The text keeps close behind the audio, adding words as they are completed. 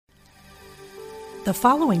The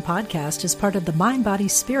following podcast is part of the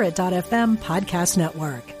MindBodySpirit.fm podcast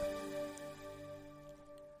network.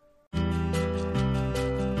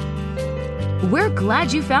 We're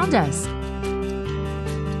glad you found us.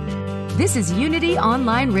 This is Unity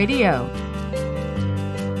Online Radio,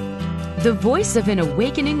 the voice of an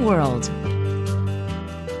awakening world.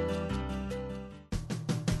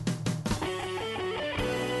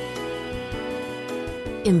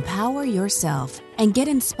 Empower yourself and get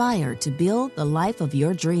inspired to build the life of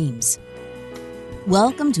your dreams.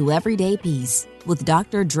 Welcome to Everyday Peace with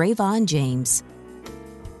Dr. Drayvon James.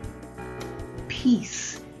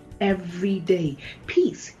 Peace every day.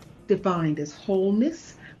 Peace defined as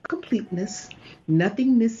wholeness, completeness,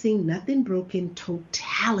 nothing missing, nothing broken,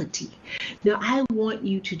 totality. Now, I want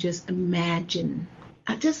you to just imagine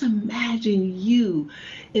you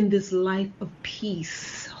in this life of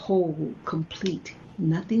peace, whole, complete,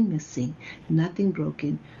 nothing missing, nothing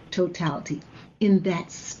broken, totality. In that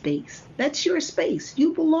space. That's your space.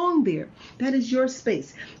 You belong there. That is your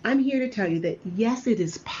space. I'm here to tell you that yes, it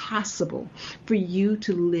is possible for you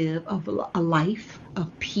to live a life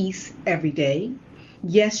of peace every day.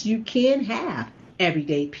 Yes, you can have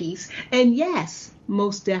everyday peace. And yes,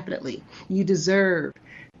 most definitely, you deserve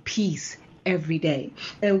peace every day.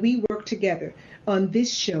 And we work together on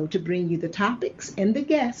this show to bring you the topics and the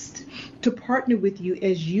guests to partner with you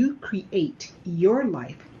as you create your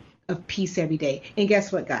life of peace every day. And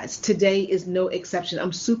guess what, guys? Today is no exception.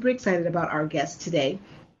 I'm super excited about our guest today,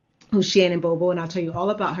 who's Shannon Bobo, and I'll tell you all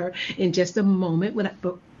about her in just a moment.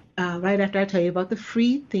 Right after I tell you about the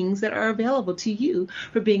free things that are available to you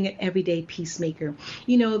for being an everyday peacemaker.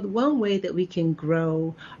 You know, the one way that we can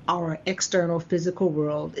grow our external physical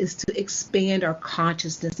world is to expand our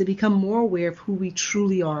consciousness, to become more aware of who we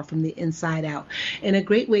truly are from the inside out. And a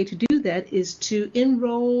great way to do that is to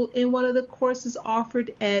enroll in one of the courses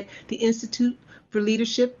offered at the Institute for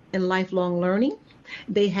Leadership and Lifelong Learning.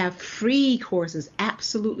 They have free courses,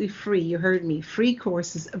 absolutely free. You heard me, free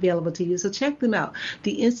courses available to you. So check them out.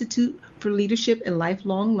 The Institute for Leadership and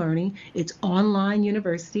Lifelong Learning. It's online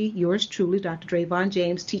university. Yours truly, Dr. Drayvon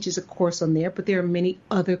James, teaches a course on there, but there are many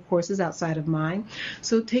other courses outside of mine.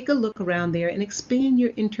 So take a look around there and expand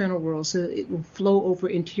your internal world so it will flow over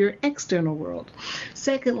into your external world.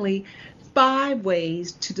 Secondly, 5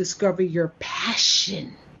 ways to discover your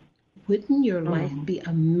passion. Wouldn't your life be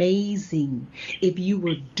amazing if you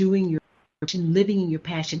were doing your passion, living in your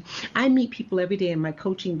passion? I meet people every day in my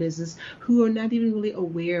coaching business who are not even really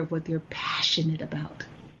aware of what they're passionate about.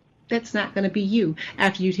 That's not going to be you.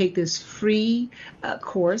 After you take this free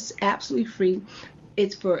course, absolutely free,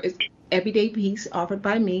 it's Everyday Peace offered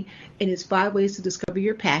by me, and it's 5 ways to discover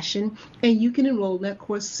your passion. And you can enroll in that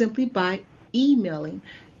course simply by emailing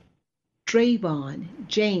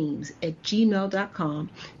DrayvonJames@gmail.com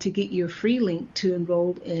to get your free link to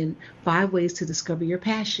enroll in 5 ways to discover your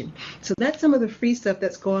passion. So that's some of the free stuff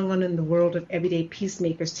that's going on in the world of everyday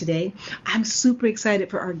peacemakers today. I'm super excited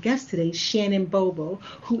for our guest today, Shannon Bobo,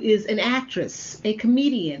 who is an actress, a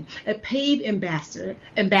comedian, a paid ambassador,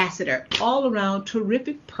 all around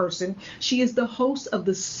terrific person. She is the host of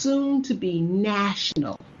the soon-to-be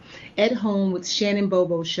national At Home with Shannon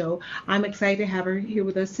Bobo show. I'm excited to have her here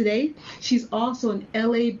with us today. She's also an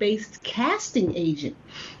LA-based casting agent,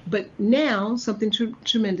 but now something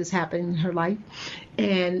tremendous happened in her life,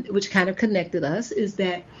 and which kind of connected us, is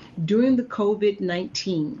that during the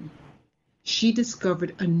COVID-19, she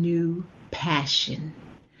discovered a new passion.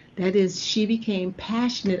 That is, she became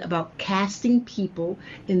passionate about casting people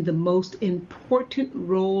in the most important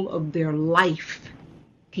role of their life.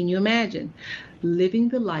 Can you imagine? Living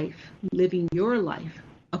your life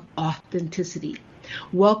of authenticity.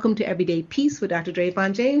 Welcome to Everyday Peace with Dr.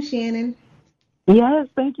 Drayvon James, Shannon. Yes,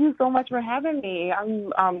 thank you so much for having me.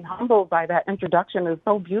 I'm humbled by that introduction. It's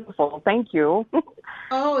so beautiful. Thank you.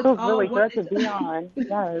 Oh, it's it was really good to be on.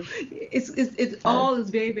 Yes. It's all is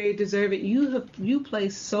very, very deserving. You play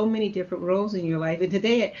so many different roles in your life. And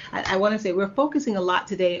today, I want to say we're focusing a lot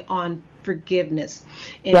today on forgiveness.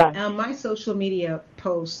 And on my social media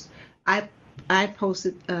posts, I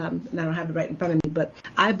posted, and I don't have it right in front of me, but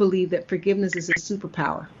I believe that forgiveness is a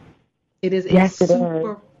superpower. It is a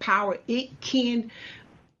superpower. It can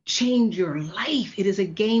change your life. It is a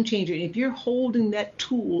game changer. And if you're holding that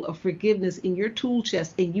tool of forgiveness in your tool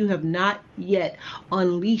chest and you have not yet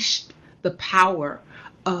unleashed the power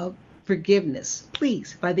of forgiveness,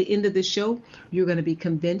 please, by the end of the show, you're going to be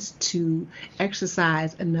convinced to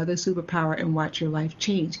exercise another superpower and watch your life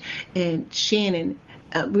change. And Shannon,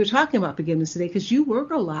 we were talking about forgiveness today because you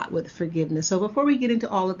work a lot with forgiveness. So before we get into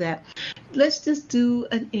all of that, let's just do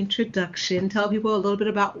an introduction. Tell people a little bit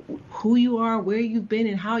about who you are, where you've been,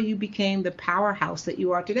 and how you became the powerhouse that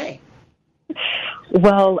you are today.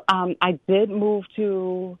 Well, I did move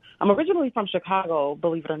I'm originally from Chicago,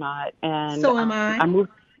 believe it or not. And So am I. I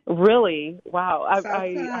moved, really? Wow.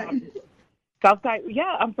 Southside. Southside,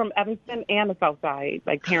 yeah, I'm from Evanston and the Southside.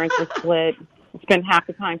 Like, parents were split, spent half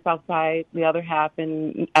the time Southside, the other half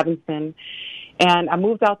in Evanston. And I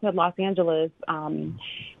moved out to Los Angeles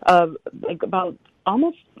like about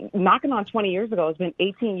almost knocking on 20 years ago. It's been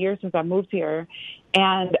 18 years since I moved here.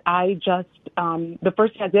 And I just, the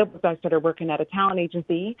first thing I did was I started working at a talent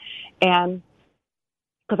agency, and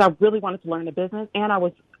because I really wanted to learn the business. And I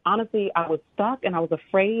was stuck, and I was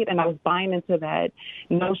afraid, and I was buying into that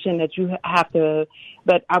notion that you have to,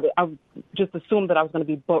 that I just assumed that I was going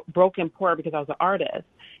to be broke and poor because I was an artist.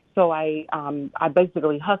 So I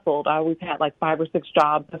basically hustled. I always had like 5 or 6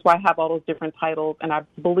 jobs. That's why I have all those different titles. And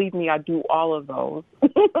believe me, I do all of those.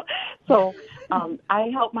 So I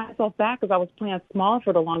held myself back because I was playing small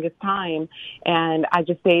for the longest time. And I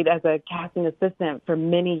just stayed as a casting assistant for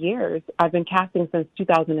many years. I've been casting since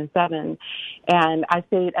 2007. And I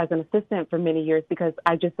stayed as an assistant for many years because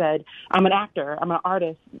I just said, I'm an actor, I'm an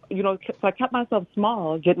artist. So I kept myself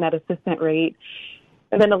small, getting that assistant rate.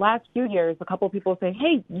 And then the last few years, a couple of people say,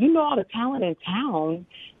 hey, you know all the talent in town.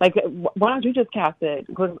 Like, why don't you just cast it?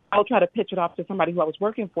 Because I'll try to pitch it off to somebody who I was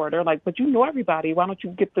working for. They're like, but you know everybody. Why don't you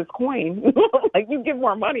get this coin? Like, you get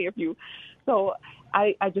more money if you. So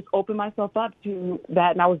I just opened myself up to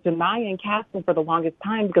that. And I was denying casting for the longest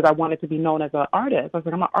time because I wanted to be known as an artist. I was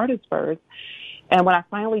like, I'm an artist first. And when I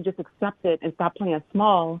finally just accepted and stopped playing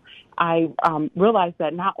small, I realized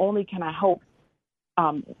that not only can I help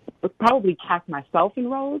probably cast myself in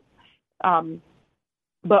roles,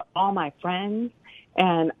 but all my friends,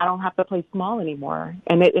 and I don't have to play small anymore,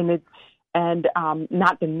 and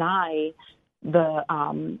not deny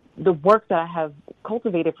the work that I have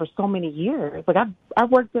cultivated for so many years. Like, I've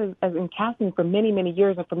worked as in casting for many, many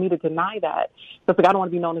years, and for me to deny that, so it's like I don't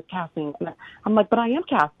want to be known as casting. And I'm like, but I am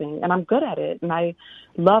casting, and I'm good at it, and I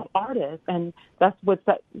love artists, and that's what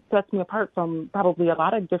sets me apart from probably a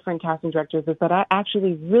lot of different casting directors, is that I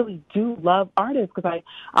actually really do love artists because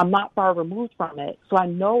I'm not far removed from it. So I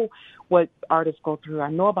know what artists go through.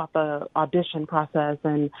 I know about the audition process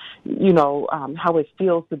and, how it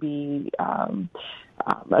feels to be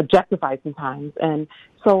objectified sometimes. And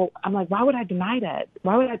so I'm like, why would I deny that?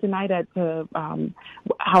 Why would I deny that to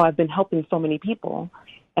how I've been helping so many people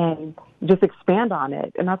and just expand on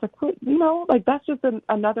it? And I was like, that's just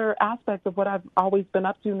another aspect of what I've always been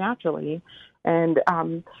up to naturally. And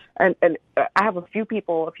I have a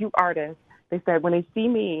few artists. They said when they see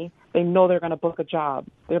me, they know they're going to book a job.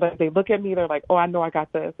 They look at me, they're like, oh, I know I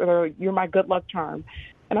got this. Or they're like, you're my good luck charm.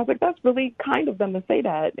 And I was like, that's really kind of them to say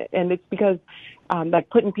that. And it's because like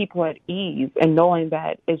putting people at ease and knowing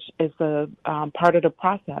that it's a part of the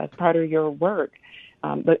process, part of your work.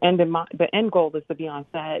 The end goal is to be on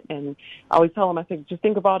set. And I always tell them, I say, just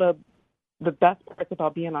think of all the best parts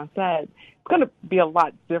about being on set. It's going to be a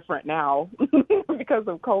lot different now because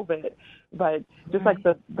of COVID. But just like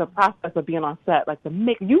the process of being on set, like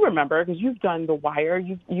you remember, because you've done The Wire,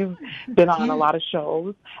 you've been on a lot of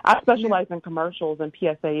shows. I specialize in commercials and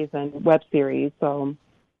PSAs and web series. So,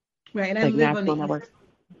 right, and I live on the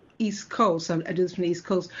East Coast. I do this from the East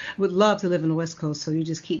Coast. Would love to live on the West Coast, so you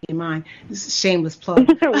just keep in mind. This is a shameless plug.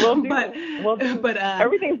 We'll do. But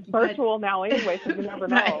everything's virtual now anyway, so you never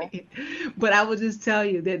know. Right. But I will just tell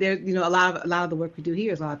you that there, a lot of the work we do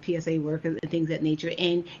here is a lot of PSA work and things of that nature.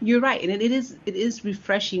 And you're right, and it is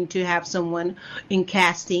refreshing to have someone in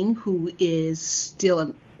casting who is still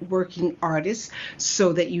a working artist,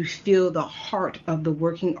 so that you feel the heart of the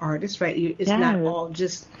working artist, right? It's not all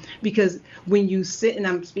just because when you sit, and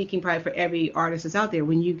I'm speaking probably for every artist that's out there,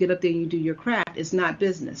 when you get up there and you do your craft, it's not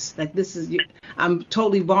business. Like, I'm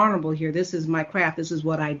totally vulnerable here. This is my craft. This is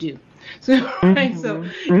what I do. So, right? So,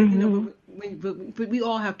 but we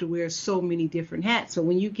all have to wear so many different hats. So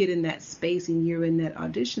when you get in that space and you're in that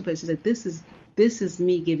audition place, it's like, this is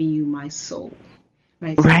me giving you my soul.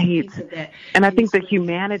 Right. And I think the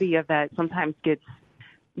humanity of that sometimes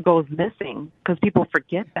goes missing because people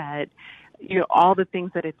forget that, all the things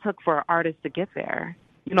that it took for an artist to get there.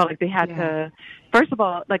 Like they had to, first of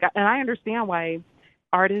all, and I understand why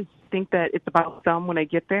artists think that it's about them when they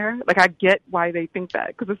get there. Like, I get why they think that,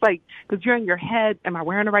 because it's like, because you're in your head, am I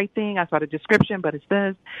wearing the right thing? I saw the description, but it's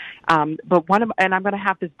this. But and I'm going to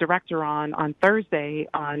have this director on Thursday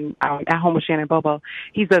on At Home with Shannon Bobo.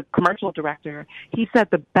 He's a commercial director. He said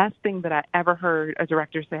the best thing that I ever heard a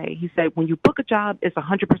director say. He said, when you book a job, it's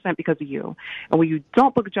 100% because of you, and when you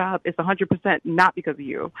don't book a job, it's 100% not because of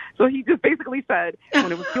you. So he just basically said,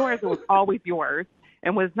 when it was yours, it was always yours.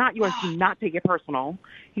 And when it's not yours, do not take it personal.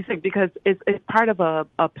 He said, because it's part of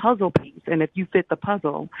a puzzle piece, and if you fit the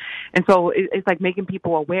puzzle. And so it's like making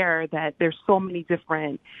people aware that there's so many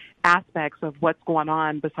different aspects of what's going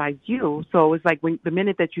on besides you. So it's like when the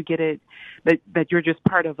minute that you get it, that you're just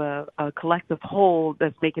part of a collective whole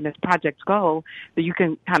that's making this project go, that you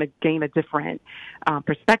can kind of gain a different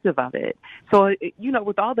perspective of it. So,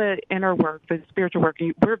 with all the inner work, the spiritual work,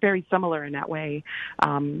 we're very similar in that way.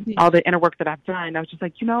 All the inner work that I've done, I was just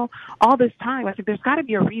like, all this time, I think there's got to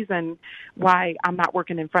be a reason why I'm not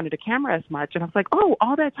working in front of the camera as much. And I was like,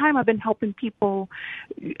 all that time I've been helping people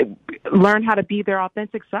learn how to be their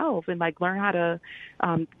authentic self and like learn how to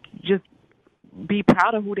just be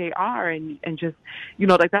proud of who they are and just,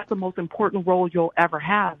 like that's the most important role you'll ever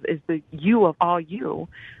have is the you of all you,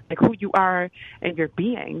 like who you are and your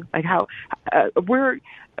being, like how we're,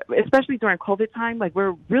 especially during COVID time, like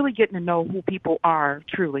we're really getting to know who people are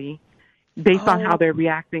truly based on how they're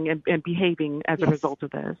reacting and behaving as a result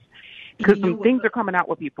of this. Because some things are coming out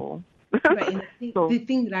with people. Right. And the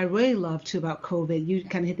thing that I really love too about COVID, you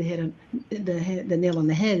kind of hit the nail on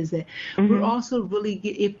the head, is that we're also really,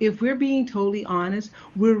 if we're being totally honest,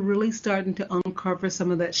 we're really starting to uncover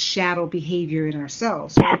some of that shadow behavior in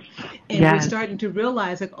ourselves. Right? And we're starting to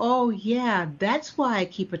realize, like, oh yeah, that's why I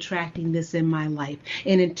keep attracting this in my life.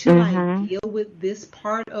 And until I deal with this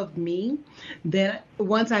part of me, then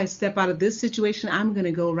once I step out of this situation, I'm going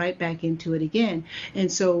to go right back into it again.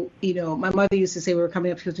 And so, my mother used to say, we were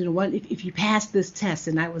coming up to, if you pass this test,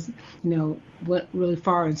 and I was, went really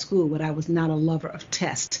far in school, but I was not a lover of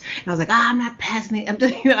tests. And I was like, I'm not passing it. I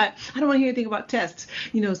don't want to hear anything about tests,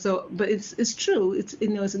 so, but it's true. It's,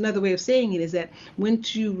 it's another way of saying it is that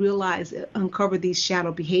once you realize, uncover these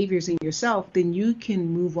shadow behaviors in yourself, then you can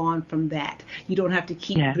move on from that. You don't have to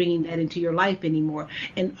keep bringing that into your life anymore.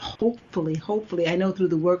 And hopefully, I know through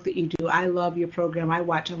the work that you do, I love your program. I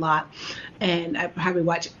watch a lot, and I probably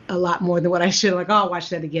watch a lot more than what I should. Like, I'll watch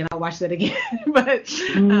that again. But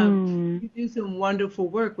you do some wonderful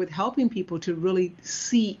work with helping people to really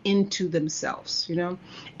see into themselves,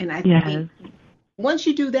 and I think once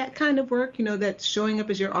you do that kind of work, that's showing up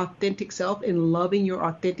as your authentic self and loving your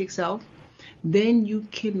authentic self, then you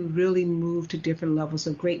can really move to different levels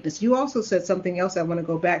of greatness. You also said something else I want to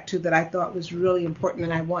go back to that I thought was really important,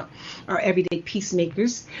 and I want our everyday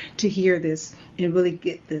peacemakers to hear this and really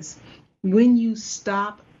get this. When you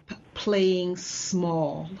stop playing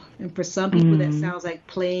small, and for some people that sounds like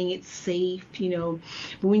playing it safe,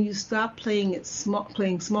 but when you stop playing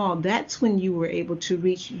small, that's when you were able to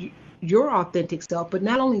reach your authentic self. But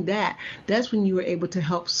not only that, that's when you were able to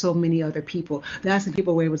help so many other people. That's when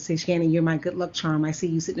people were able to say, Shannon, you're my good luck charm. I see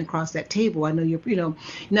you sitting across that table. I know you're,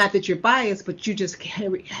 not that you're biased, but you just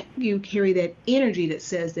carry that energy that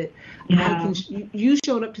says that you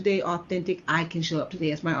showed up today authentic. I can show up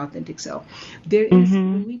today as my authentic self. There is,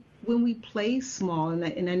 when we play small,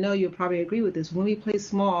 and I know you'll probably agree with this, when we play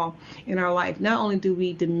small in our life, not only do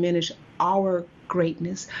we diminish our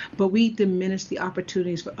greatness, but we diminish the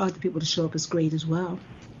opportunities for other people to show up as great as well.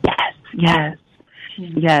 Yes.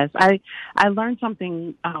 I learned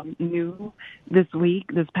something new this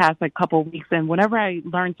past couple of weeks, and whenever I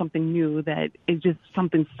learn something new that is just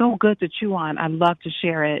something so good to chew on, I love to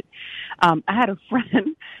share it. I had a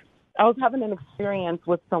friend. I was having an experience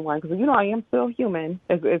with someone, because, I am still human.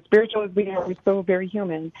 As spiritual as we are, we're still very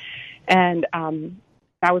human. And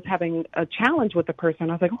I was having a challenge with the person.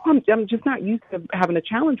 I was like, I'm just not used to having a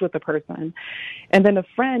challenge with the person. And then a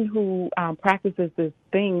friend who practices this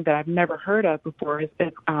thing that I've never heard of before is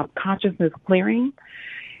consciousness clearing.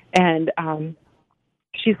 And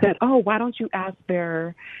she said, why don't you ask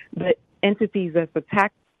the entities that's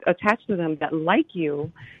attached to them that like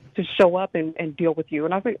you to show up and deal with you.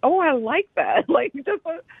 And I was like, I like that. Like, just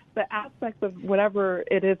the aspects of whatever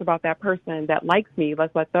it is about that person that likes me,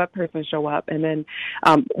 let's let that person show up. And then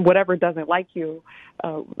whatever doesn't like you,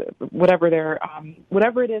 whatever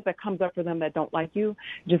it is that comes up for them that don't like you,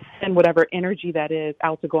 just send whatever energy that is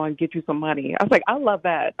out to go and get you some money. I was like, I love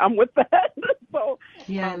that. I'm with that. So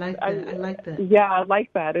I like that. Yeah, I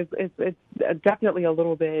like that. It's definitely a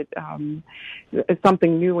little bit it's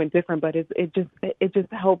something new and different, but it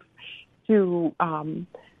just helps to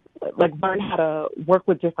learn how to work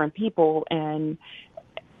with different people and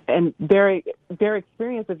and their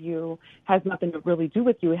experience of you has nothing to really do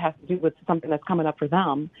with you. It has to do with something that's coming up for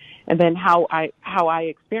them. And then how I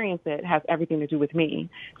experience it has everything to do with me.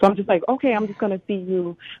 So I'm just like, okay, I'm going to see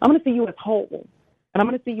you as whole. And I'm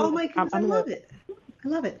going to see you. Oh my goodness, I love it. I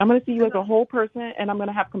love it. I'm going to see you as a whole person, and I'm going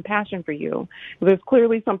to have compassion for you. There's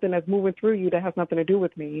clearly something that's moving through you that has nothing to do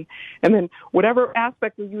with me. And then whatever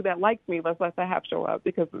aspect of you that likes me, let's let that have show up,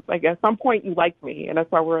 because like at some point you liked me, and that's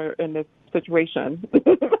why we're in this situation.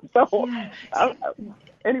 So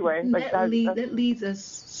anyway, that leads us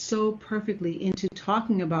so perfectly into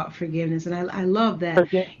talking about forgiveness, and I love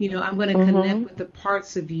that. You know, I'm going to connect with the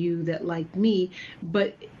parts of you that like me,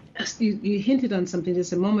 but you hinted on something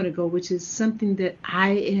just a moment ago, which is something that I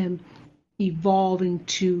am evolving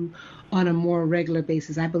to on a more regular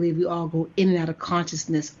basis. I believe we all go in and out of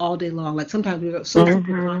consciousness all day long. Like sometimes we're so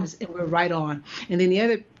super conscious and we're right on, and then the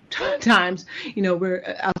other times, you know,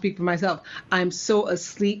 I'll speak for myself, I'm so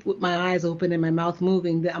asleep with my eyes open and my mouth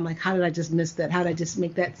moving that I'm like, how did I just miss that? How did I just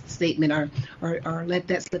make that statement or let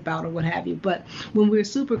that slip out or what have you? But when we're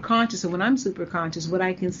super conscious, and when I'm super conscious, what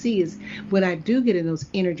I can see is when I do get in those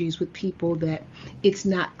energies with people that it's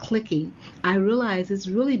not clicking, I realize it's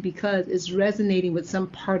really because it's resonating with some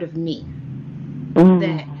part of me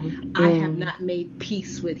that I have not made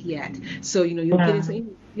peace with yet. So, you know, you'll get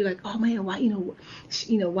into, you're like, oh man, why,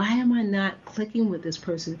 why am I not clicking with this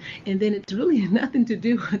person? And then it's really nothing to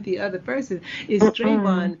do with the other person. It's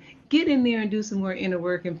Trayvon, get in there and do some more inner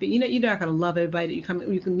work. And you're not going to love everybody that you come.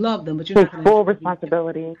 You can love them, but you're not going to. Full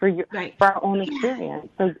responsibility for you, right, for our own experience.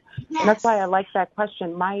 So and that's why I like that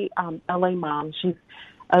question. My LA mom, she's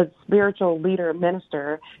a spiritual leader,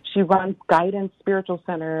 minister. She runs Guidance Spiritual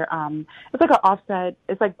Center. It's like an offset.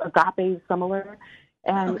 It's like Agape similar.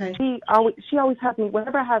 And she always has me,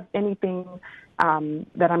 whenever I have anything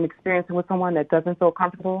that I'm experiencing with someone that doesn't feel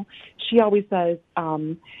comfortable, she always says,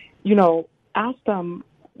 ask them,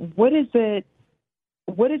 what is it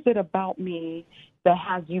about me that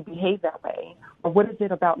has you behave that way? Or what is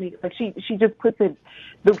it about me? Like she just puts it,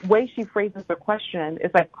 the way she phrases the question is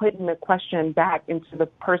like putting the question back into the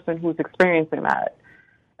person who's experiencing that.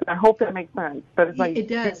 And I hope that makes sense. But it's like it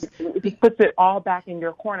does. It puts it all back in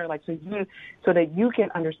your corner, like so that you can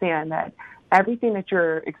understand that everything that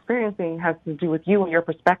you're experiencing has to do with you and your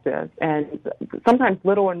perspective, and sometimes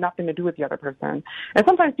little or nothing to do with the other person. And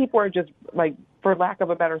sometimes people are just, like, for lack of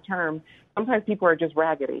a better term, sometimes people are just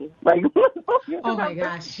raggedy. Like, oh my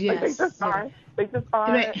gosh, yes. Like they just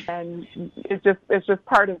are, right. And it's just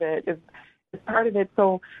part of it. It's part of it.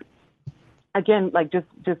 So again, like just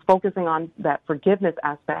focusing on that forgiveness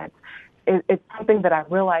aspect, it's something that I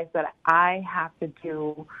realize that I have to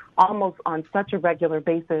do almost on such a regular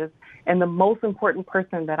basis. And the most important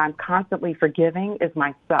person that I'm constantly forgiving is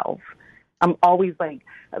myself. I'm always like,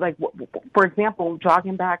 for example,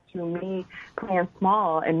 jogging back to me playing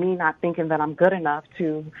small and me not thinking that I'm good enough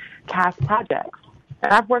to cast projects.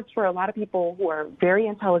 And I've worked for a lot of people who are very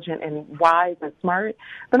intelligent and wise and smart,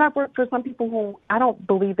 but I've worked for some people who I don't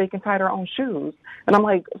believe they can tie their own shoes. And I'm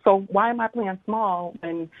like, so why am I playing small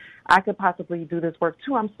when I could possibly do this work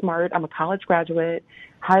too? I'm smart. I'm a college graduate,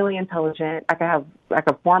 highly intelligent. I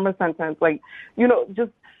could form a sentence,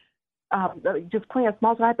 just playing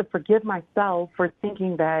small. So I had to forgive myself for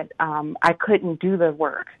thinking that I couldn't do the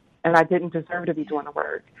work and I didn't deserve to be doing the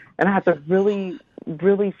work. And I had to really,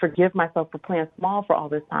 really forgive myself for playing small for all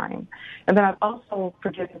this time. And then I've also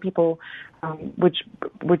forgiven people, which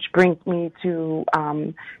brings me to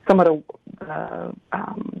some of the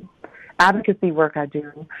advocacy work I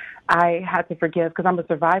do. I had to forgive because I'm a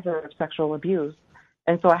survivor of sexual abuse.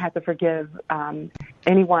 And so I had to forgive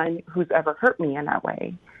anyone who's ever hurt me in that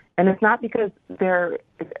way. And it's not because I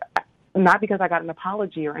got an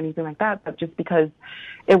apology or anything like that, but just because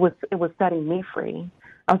it was setting me free.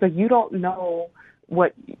 I was like, you don't know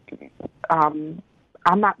what,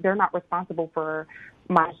 they're not responsible for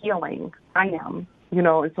my healing. I am,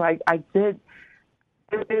 and so I did,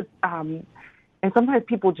 and sometimes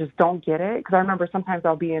people just don't get it. Because I remember sometimes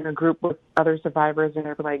I'll be in a group with other survivors and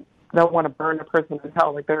they're like, they'll want to burn the person to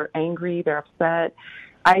hell. Like they're angry, they're upset.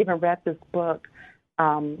 I even read this book,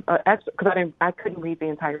 because I couldn't read the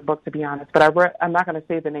entire book, to be honest, but I'm not going to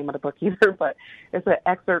say the name of the book either, but it's an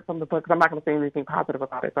excerpt from the book, because I'm not going to say anything positive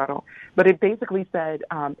about it, so I don't. But it basically said,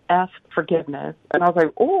 F forgiveness. And I was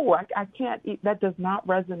like, oh, I can't, that does not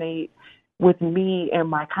resonate with me and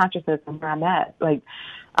my consciousness and where I'm at. Like,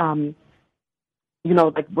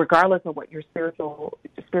 like regardless of what your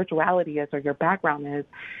spirituality is or your background is,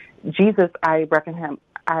 Jesus, I recognize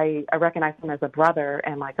him as a brother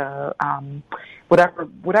and like a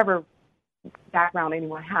whatever background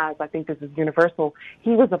anyone has, I think this is universal.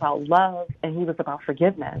 He was about love and he was about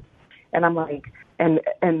forgiveness. And I'm like, and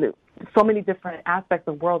so many different aspects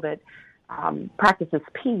of the world that practices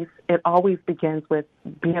peace, it always begins with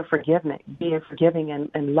being forgiving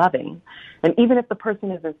and loving. And even if the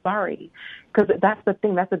person isn't sorry, because that's the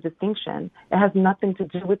thing, that's a distinction. It has nothing to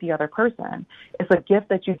do with the other person. It's a gift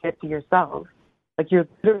that you give to yourself. Like you're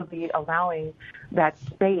literally allowing that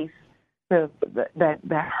space to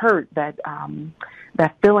that hurt, that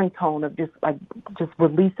feeling tone of just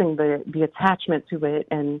releasing the attachment to it,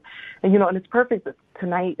 and and it's perfect.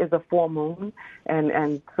 Tonight is a full moon,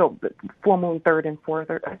 and so full moon 3rd and 4th,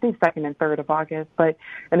 or I think 2nd and 3rd of August,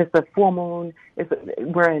 and it's the full moon. And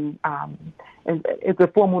it's the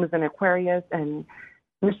full moon is in Aquarius, and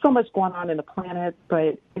there's so much going on in the planets,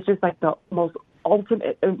 but it's just like the most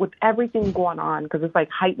ultimate with everything going on, because it's like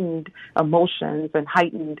heightened emotions and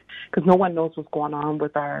heightened, because no one knows what's going on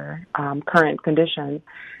with our current conditions.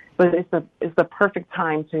 But it's the perfect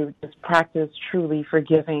time to just practice truly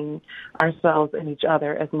forgiving ourselves and each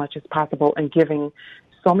other as much as possible, and giving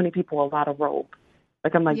so many people a lot of rope.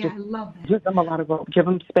 Like I'm like, yeah, just I love that. Give them a lot of rope, give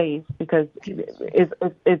them space, because it's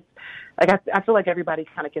like I feel like everybody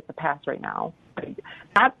kind of gets a pass right now.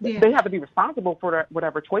 They have to be responsible for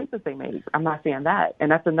whatever choices they make. I'm not saying that, and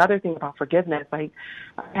that's another thing about forgiveness. Like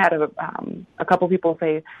I had a couple people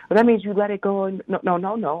say, "Well, that means you let it go." And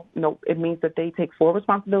no. It means that they take full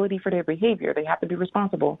responsibility for their behavior. They have to be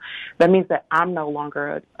responsible. That means that I'm no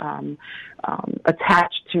longer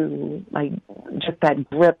attached to like just that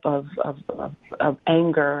grip of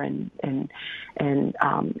anger and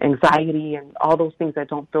anxiety and all those things that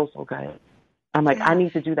don't feel so good. I'm like, I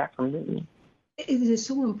need to do that for me. It is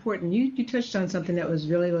so important. You touched on something that was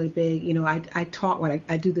really, really big. I taught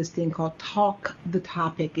I do this thing called Talk the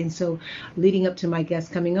Topic. And so leading up to my guests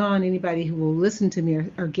coming on, anybody who will listen to me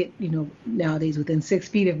or get, nowadays within 6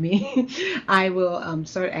 feet of me, I will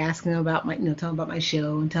start asking them about tell them about my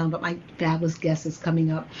show and tell them about my fabulous guest that's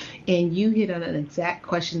coming up. And you hit on an exact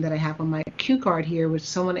question that I have on my cue card here, which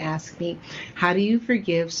someone asked me, how do you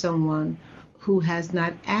forgive someone who has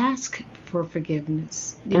not asked for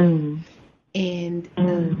forgiveness? And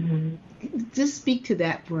just speak to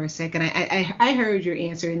that for a second. I heard your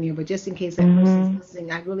answer in there, but just in case that person's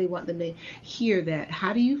listening, I really want them to hear that.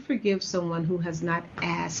 How do you forgive someone who has not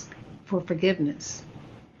asked for forgiveness?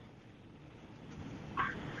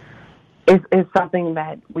 It's something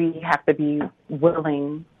that we have to be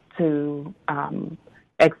willing to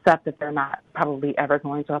accept that they're not probably ever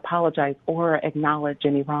going to apologize or acknowledge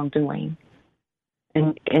any wrongdoing.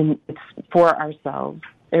 And it's for ourselves.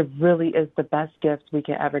 It really is the best gift we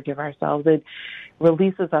can ever give ourselves. It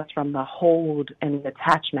releases us from the hold and the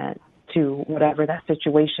attachment to whatever that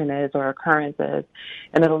situation is or occurrence is,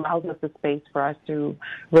 and it allows us the space for us to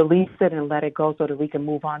release it and let it go so that we can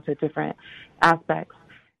move on to different aspects.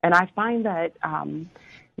 And I find that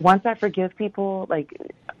once I forgive people, like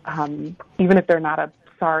even if they're not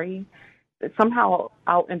sorry, somehow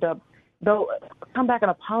I'll end up, they'll come back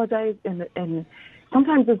and apologize, and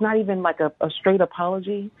sometimes it's not even like a straight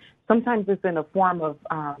apology. Sometimes it's in a form of,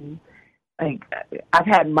 like, I've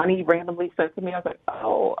had money randomly sent to me. I was like,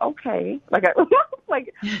 oh, okay.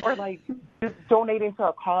 Or like just donating to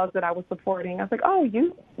a cause that I was supporting. I was like, oh,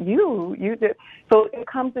 you did. So it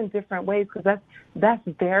comes in different ways because that's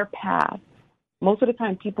their path. Most of the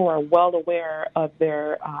time people are well aware of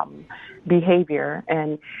their behavior,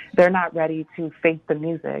 and they're not ready to face the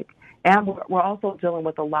music. And we're also dealing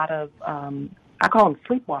with a lot of, I call them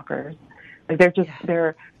sleepwalkers. Like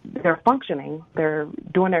they're functioning, they're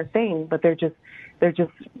doing their thing, but they're just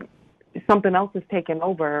something else is taking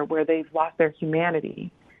over where they've lost their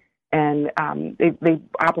humanity, and they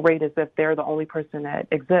operate as if they're the only person that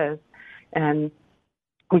exists, and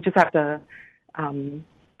we just have to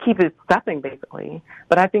keep it stepping, basically.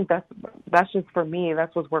 But I think that's just for me.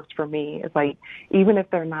 That's what works for me. It's like, even if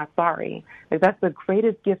they're not sorry, like that's the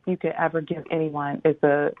greatest gift you could ever give anyone is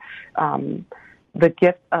the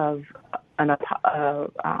gift of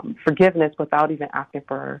forgiveness without even asking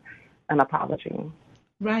for an apology.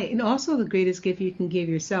 Right. And also the greatest gift you can give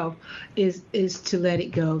yourself is to let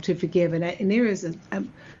it go, to forgive. And there is I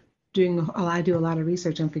do a lot of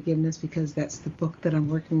research on forgiveness because that's the book that I'm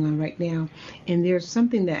working on right now. And there's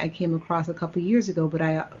something that I came across a couple of years ago, but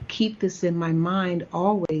I keep this in my mind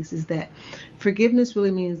always, is that forgiveness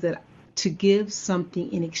really means that to give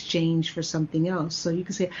something in exchange for something else. So you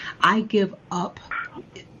can say, I give up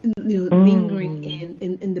lingering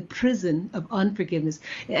in the prison of unforgiveness.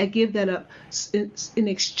 I give that up in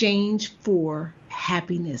exchange for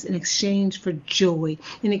happiness, in exchange for joy,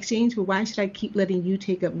 in exchange for, why should I keep letting you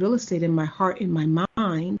take up real estate in my heart, in my mind,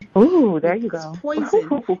 mind. Ooh, there you It's go. poison,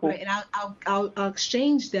 right? And I'll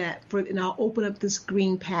exchange that for, and I'll open up this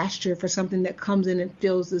green pasture for something that comes in and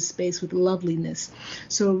fills this space with loveliness.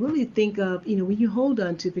 So really think of, when you hold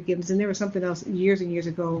on to forgiveness. And there was something else years and years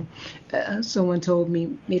ago. Someone told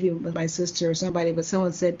me, maybe it was my sister or somebody, but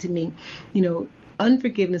someone said to me,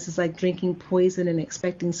 unforgiveness is like drinking poison and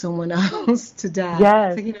expecting someone else to die.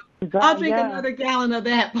 Yes. It's like, I'll drink another gallon of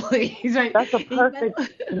that, please. Right? That's a perfect.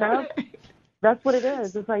 That's what it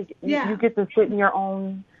is. It's like you get to sit in your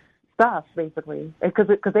own stuff, basically. Because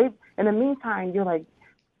they, in the meantime, you're like,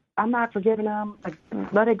 I'm not forgiving them. Like,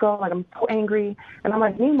 let it go. Like, I'm so angry. And I'm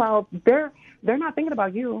like, meanwhile, they're not thinking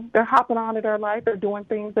about you. They're hopping on to their life. They're doing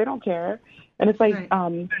things. They don't care. And it's like,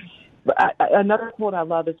 another quote I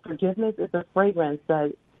love is, forgiveness is a fragrance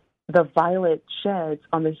that the violet sheds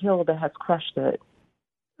on the hill that has crushed it.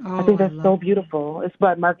 I think that's so beautiful. It's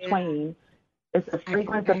by Mark Twain. It's a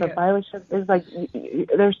fragrance that the violet sheds. It's like,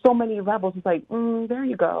 there's so many levels. It's like, there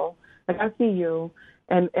you go. Like, I see you.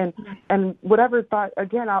 And whatever thought,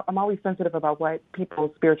 again, I'm always sensitive about what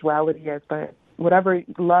people's spirituality is, but whatever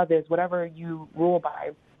love is, whatever you rule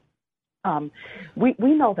by, we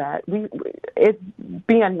know that it's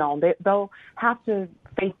being known. They'll have to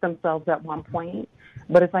face themselves at one point,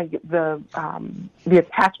 but it's like the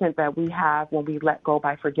attachment that we have when we let go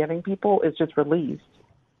by forgiving people is just released.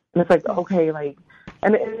 And it's like, okay, like,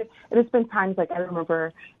 and it's been times, like, I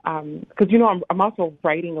remember, because, I'm also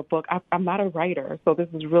writing a book. I'm not a writer, so this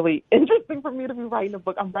is really interesting for me to be writing a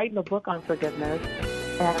book. I'm writing a book on forgiveness.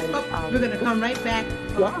 And, we're going to come right back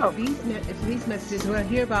for these messages. We're going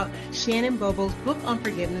to hear about Shannon Bobo's book on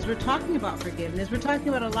forgiveness. We're talking about forgiveness. We're talking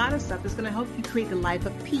about a lot of stuff that's going to help you create the life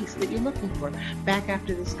of peace that you're looking for. Back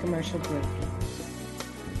after this commercial break.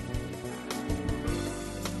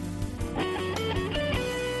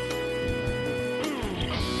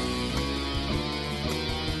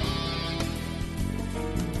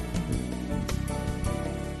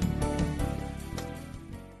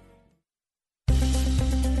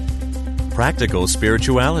 Practical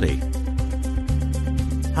spirituality.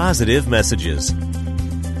 Positive messages.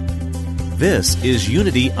 This is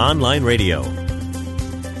Unity Online Radio,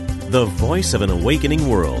 the voice of an awakening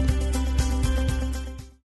world.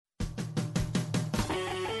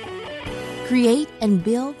 Create and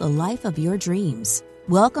build the life of your dreams.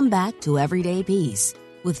 Welcome back to Everyday Peace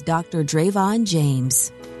with Dr. Drayvon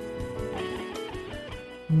James.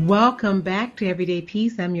 Welcome back to Everyday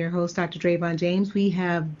Peace. I'm your host, Dr. Drayvon James. We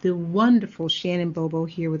have the wonderful Shannon Bobo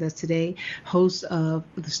here with us today, host of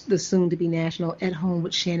the soon-to-be national At Home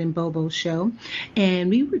with Shannon Bobo show. And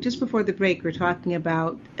we were just before the break, we're talking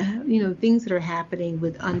about, things that are happening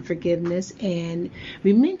with unforgiveness. And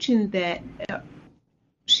we mentioned that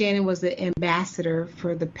Shannon was the ambassador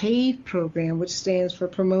for the PAVE program, which stands for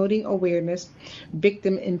Promoting Awareness,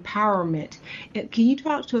 Victim Empowerment. Can you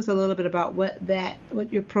talk to us a little bit about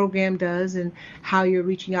what your program does and how you're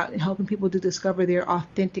reaching out and helping people to discover their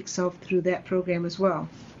authentic self through that program as well?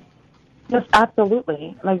 Yes,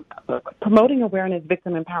 absolutely. Like, Promoting Awareness,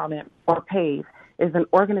 Victim Empowerment, or PAVE, is an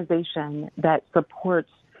organization that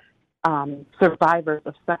supports survivors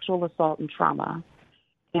of sexual assault and trauma.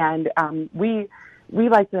 And we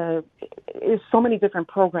like to, there's so many different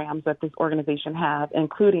programs that this organization have,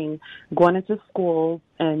 including going into schools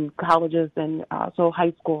and colleges and so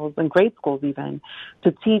high schools and grade schools even,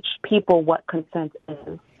 to teach people what consent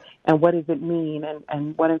is and what does it mean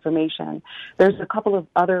and what information. There's a couple of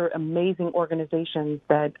other amazing organizations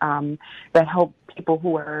that help people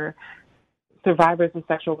who are survivors of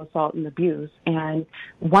sexual assault and abuse. And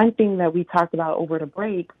one thing that we talked about over the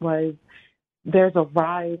break was there's a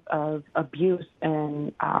rise of abuse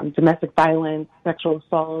and domestic violence, sexual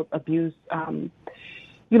assault, abuse,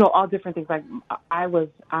 all different things. Like I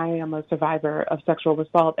am a survivor of sexual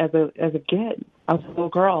assault as a kid. I was a little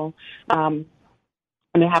girl, and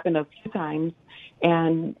it happened a few times.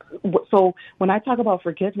 And so when I talk about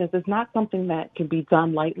forgiveness, it's not something that can be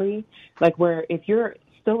done lightly. Like, where if you're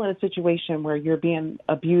still in a situation where you're being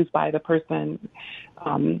abused by the person,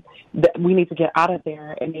 that we need to get out of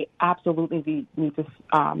there, and they absolutely need to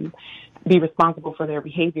be responsible for their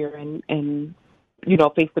behavior and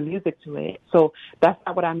face the music to it. So that's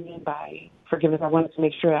not what I mean by forgiveness. I wanted to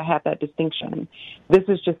make sure I had that distinction. This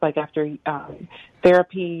is just like after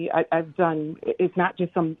therapy I've done, it's not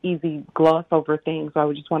just some easy gloss over things. So I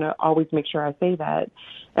would just want to always make sure I say that.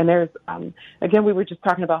 And there's, again, we were just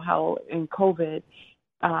talking about how in COVID,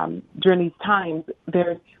 during these times,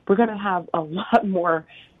 we're going to have a lot more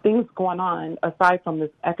things going on aside from this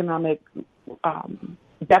economic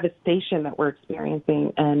devastation that we're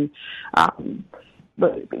experiencing, and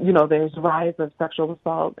there's rise of sexual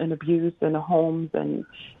assault and abuse in the homes, and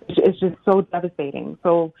it's just so devastating.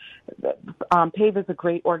 So PAVE is a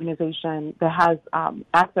great organization that has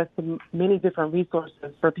access to many different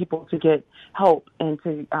resources for people to get help and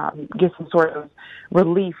to get some sort of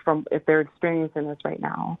relief from if they're experiencing this right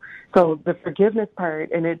now. So the forgiveness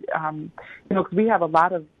part, and it, because we have a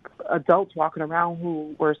lot of adults walking around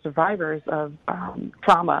who were survivors of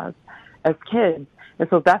traumas as kids. And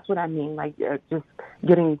so that's what I mean, like just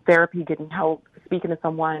getting therapy, getting help, speaking to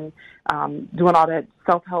someone, doing all that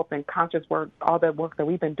self-help and conscious work, all that work that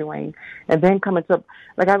we've been doing, and then coming to,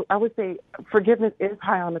 like I would say, forgiveness is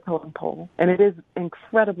high on the totem pole, and it is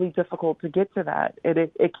incredibly difficult to get to that.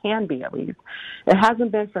 It can be, at least. It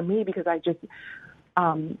hasn't been for me because it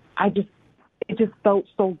just felt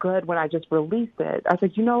so good when I just released it. I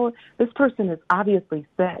said, this person is obviously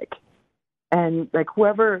sick. And like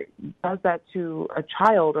whoever does that to a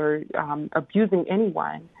child or abusing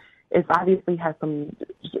anyone is obviously has some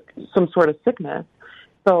sort of sickness.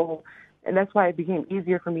 So, and that's why it became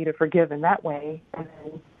easier for me to forgive in that way. And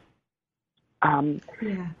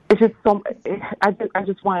it's just so. I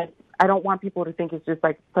don't want people to think it's just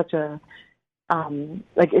like such a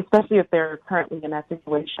especially if they're currently in that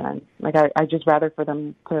situation. Like I just rather for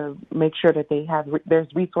them to make sure that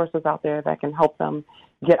there's resources out there that can help them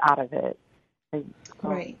get out of it.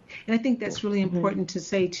 Right. And I think that's really important to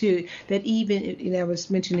say, too, that even, I was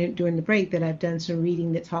mentioning during the break that I've done some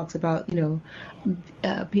reading that talks about,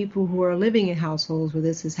 people who are living in households where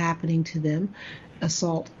this is happening to them,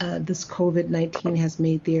 assault. This COVID-19 has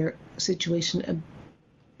made their situation a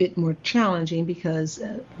bit more challenging because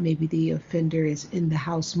maybe the offender is in the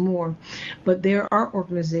house more. But there are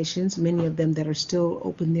organizations, many of them, that are still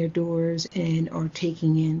open their doors and are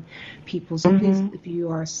taking in people. So please, if you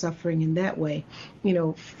are suffering in that way,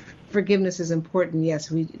 forgiveness is important. Yes,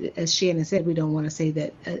 we, as Shannon said, we don't want to say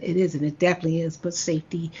that it isn't. It definitely is, but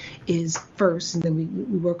safety is first, and then we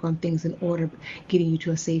work on things in order. Getting you to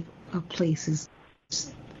a safe place is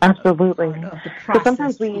absolutely part of the process. But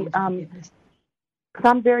sometimes because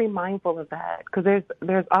I'm very mindful of that, because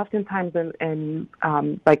there's oftentimes in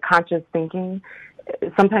like conscious thinking,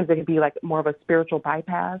 sometimes it can be like more of a spiritual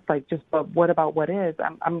bypass, like just, but what about what is?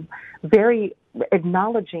 I'm very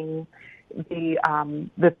acknowledging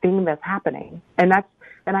the thing that's happening, and I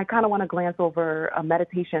kind of want to glance over a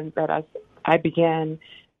meditation that I began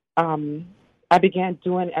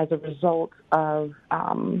doing as a result of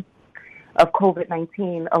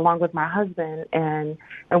COVID-19, along with my husband, and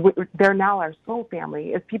they're now our soul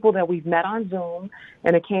family. It's people that we've met on Zoom,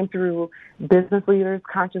 and it came through business leaders,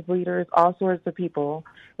 conscious leaders, all sorts of people.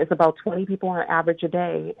 It's about 20 people on average a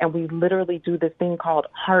day, and we literally do this thing called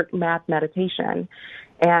heart math meditation.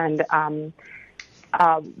 And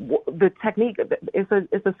the technique, it's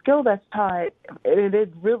a skill that's taught.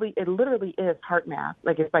 It literally is heart math.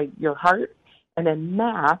 Like it's like your heart, and then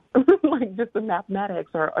math, like just the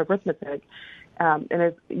mathematics or arithmetic.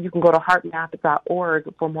 And you can go to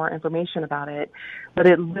heartmath.org for more information about it. But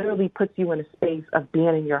it literally puts you in a space of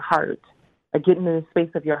being in your heart, getting in the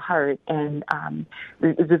space of your heart, and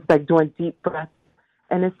it's just like doing deep breaths.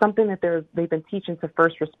 And it's something that they've been teaching to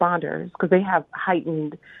first responders, because they have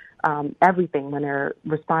heightened everything when they're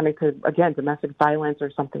responding to, again, domestic violence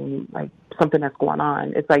or something that's going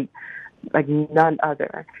on. It's like none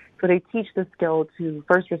other. So they teach the skill to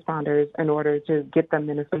first responders in order to get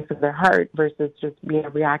them in the space of their heart versus just being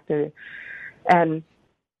reactive. And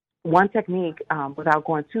one technique, without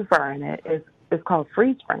going too far in it, is called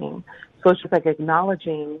freeze frame. So it's just like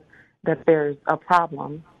acknowledging that there's a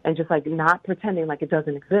problem and just like not pretending like it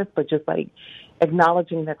doesn't exist, but just like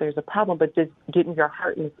acknowledging that there's a problem, but just getting your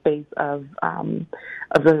heart in the space of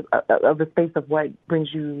the space of what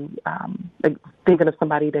brings you, like thinking of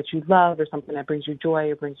somebody that you love or something that brings you joy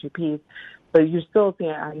or brings you peace. But you're still saying,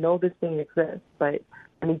 I know this thing exists, but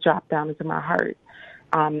let me drop down into my heart.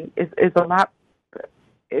 It's a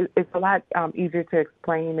lot easier to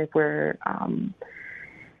explain if we're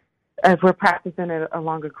practicing it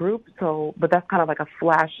along a group. So, but that's kind of like a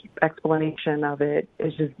flash explanation of it.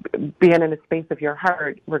 It's just being in the space of your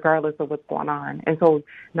heart, regardless of what's going on. And so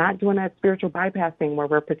not doing that spiritual bypass thing where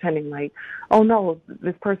we're pretending like, oh no,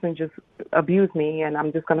 this person just abused me and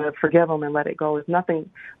I'm just going to forgive them and let it go. It's nothing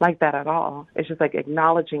like that at all. It's just like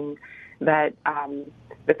acknowledging that,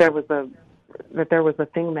 that there was a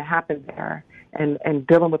thing that happened there and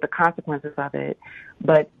dealing with the consequences of it.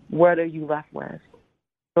 But what are you left with?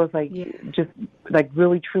 So it's like just like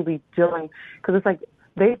really truly dealing, because it's like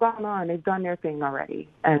they've gone on, they've done their thing already,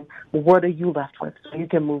 and what are you left with so you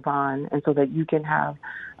can move on and so that you can have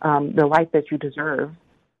the life that you deserve.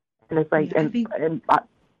 And it's like,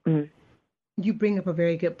 You bring up a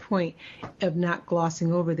very good point of not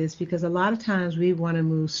glossing over this, because a lot of times we want to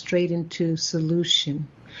move straight into solution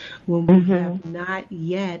when we have not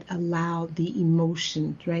yet allowed the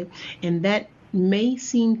emotions, right? And that may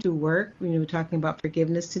seem to work when we're talking about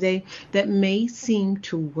forgiveness today. That may seem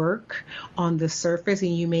to work on the surface,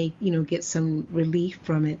 and you may, get some relief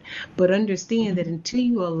from it. But understand that until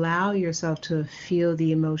you allow yourself to feel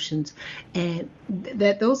the emotions, and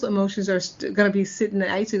that those emotions are going to be sitting.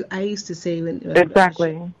 I used to say when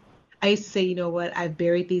Exactly. I used to say, you know what, I've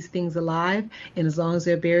buried these things alive, and as long as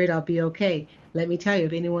they're buried, I'll be okay. Let me tell you,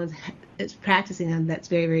 if anyone's is practicing them, that's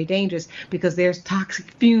very, very dangerous, because there's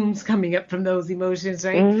toxic fumes coming up from those emotions,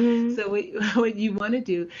 right? So what you want to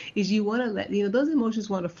do is you want to let, those emotions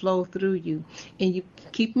want to flow through you, and you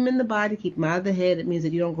keep them in the body, keep them out of the head. It means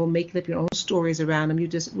that you don't go making up your own stories around them. You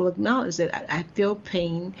just will acknowledge that I feel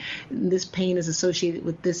pain. This pain is associated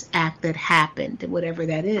with this act that happened, whatever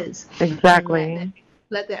that is. Exactly.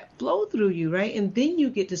 Let that flow through you, right? And then you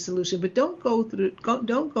get to solution. But don't go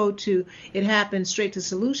to it happens straight to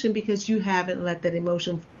solution, because you haven't let that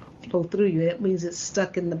emotion flow through you. That means it's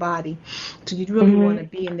stuck in the body. So you really want to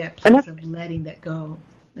be in that place of letting that go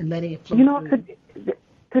and letting it flow through.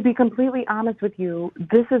 To be completely honest with you,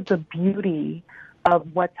 this is the beauty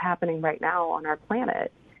of what's happening right now on our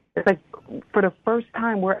planet. It's like, for the first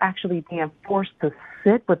time, we're actually being forced to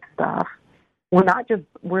sit with stuff. We're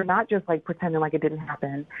not just like pretending like it didn't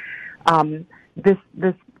happen. This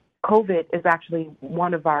COVID is actually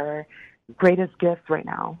one of our greatest gifts right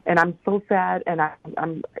now, and I'm so sad. And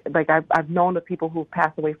I'm like, I've known the people who've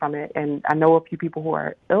passed away from it, and I know a few people who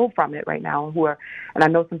are ill from it right now, and I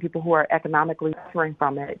know some people who are economically suffering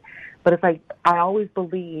from it. But it's like, I always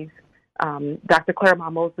believe, Dr.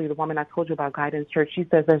 Claremont Mosley, the woman I told you about, Guidance Church, she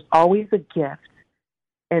says there's always a gift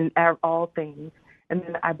in all things. And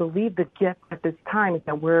then I believe the gift at this time is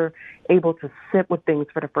that we're able to sit with things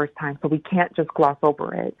for the first time, so we can't just gloss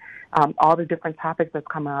over it. All the different topics that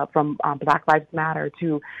come up, from Black Lives Matter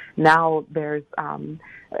to now there's,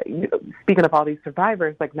 speaking of all these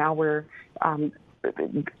survivors, like now we're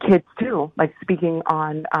kids too, like speaking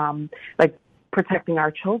on like protecting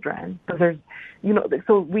our children. So there's,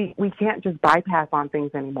 so we can't just bypass on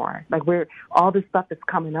things anymore. Like all this stuff is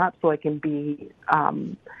coming up, so it can be,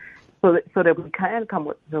 so that we can come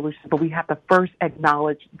with solutions, but we have to first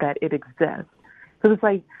acknowledge that it exists. So it's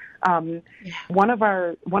like, one of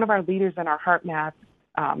our leaders in our Heart Math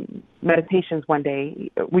meditations one day,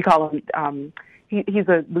 we call him, he's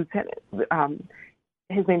a lieutenant.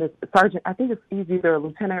 His name is Sergeant. I think he's either a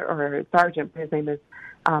lieutenant or a sergeant. His name is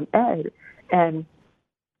Ed. And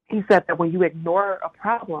he said that when you ignore a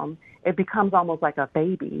problem, it becomes almost like a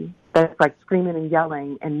baby that's like screaming and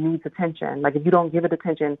yelling and needs attention. Like if you don't give it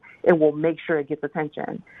attention, it will make sure it gets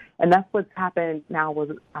attention. And that's what's happened now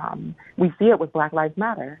with, we see it with Black Lives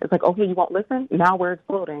Matter. It's like, okay, you won't listen? Now we're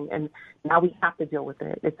exploding, and now we have to deal with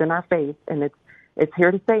it. It's in our face, and it's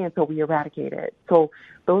here to stay until we eradicate it. So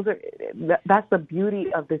that's the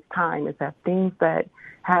beauty of this time, is that things that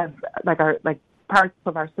have like parts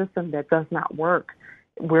of our system that does not work,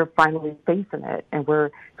 we're finally facing it, and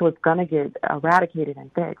so it's going to get eradicated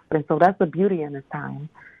and fixed. And so that's the beauty in this time.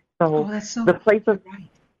 So the place of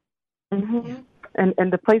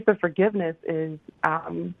and the place of forgiveness is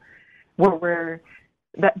where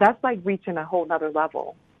that's like reaching a whole nother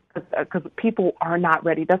level, because people are not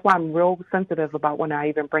ready. That's why I'm real sensitive about when I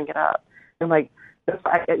even bring it up. And like,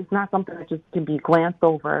 it's not something that just can be glanced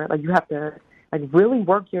over. Like, you have to like really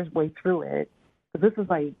work your way through it. So this is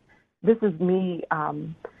me. This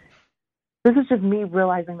is just me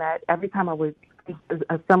realizing that every time I would face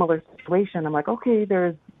a similar situation, I'm like, okay,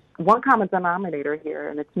 there's one common denominator here,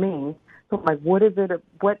 and it's me. So I'm like,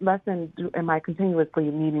 what lesson am I continuously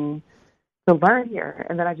needing to learn here?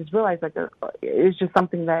 And then I just realized that it's just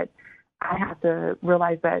something that I have to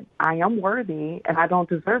realize that I am worthy, and I don't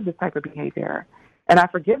deserve this type of behavior. And I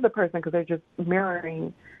forgive the person because they're just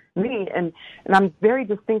mirroring me. And I'm very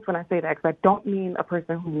distinct when I say that, because I don't mean a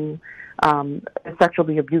person who is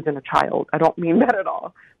sexually abusing a child. I don't mean that at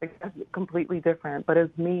all. Like, that's completely different. But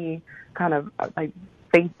it's me kind of like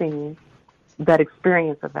facing that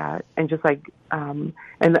experience of that, and just like and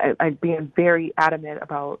being very adamant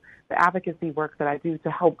about the advocacy work that I do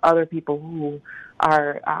to help other people who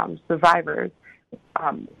are survivors.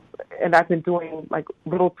 And I've been doing like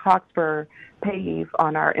little talks for PAVE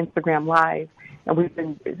on our Instagram Live, and we've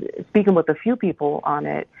been speaking with a few people on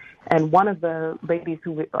it. And one of the ladies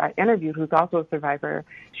who I interviewed, who's also a survivor,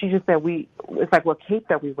 she just said it's like what cape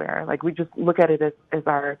that we wear. Like, we just look at it as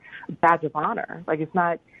our badge of honor. Like, it's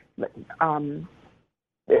not,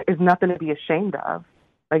 it's nothing to be ashamed of.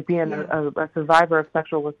 like being a survivor of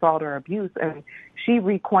sexual assault or abuse, and she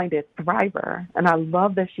recoined it thriver. And I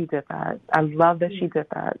love that she did that. I love that she did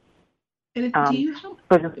that. And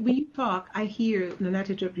when you talk, I hear, not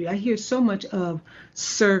to interrupt you, I hear so much of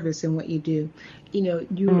service in what you do. You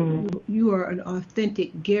know, you are an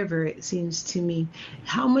authentic giver, it seems to me.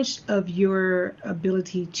 How much of your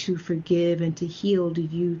ability to forgive and to heal do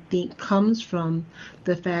you think comes from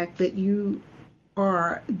the fact that you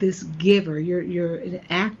are this giver? You're an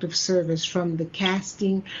act of service, from the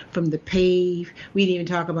casting, from the pave. We didn't even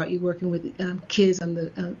talk about you working with kids on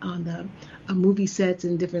the movie sets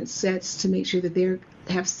and different sets to make sure that they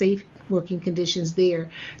have safe working conditions there.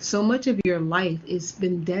 So much of your life has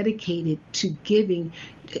been dedicated to giving.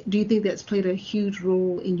 Do you think that's played a huge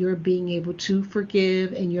role in your being able to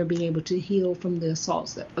forgive and your being able to heal from the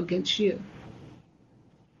assaults against you?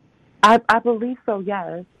 I believe so,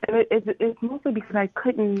 yes. And it's mostly because I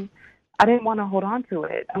didn't want to hold on to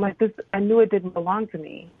it. I'm like, I knew it didn't belong to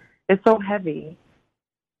me. It's so heavy.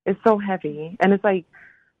 It's so heavy. And it's like,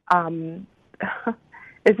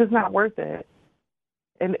 it's just not worth it.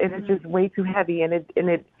 And it's just way too heavy, and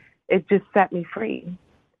it just set me free.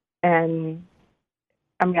 And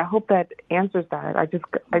I mean, I hope that answers that. I just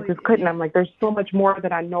couldn't. I'm like, there's so much more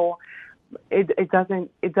that I know. It's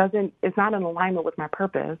not in alignment with my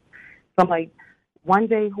purpose. So I'm like, one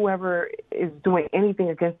day, whoever is doing anything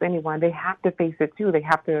against anyone, they have to face it too. They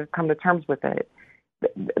have to come to terms with it.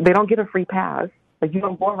 They don't get a free pass. Like, you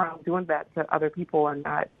don't go around doing that to other people and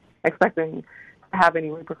not expecting to have any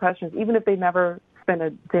repercussions, even if they never spend a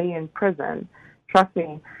day in prison. Trust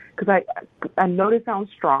me, because I know this sounds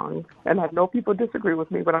strong, and I know people disagree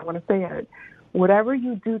with me, but I want to say it. Whatever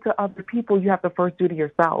you do to other people, you have to first do to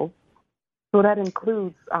yourself. So that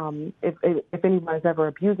includes if anyone is ever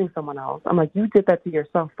abusing someone else. I'm like, you did that to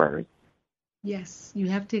yourself first. Yes, you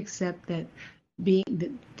have to accept that, being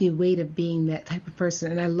the weight of being that type of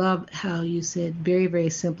person. And I love how you said very, very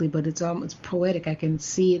simply, but it's almost poetic. I can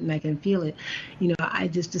see it and I can feel it. You know, I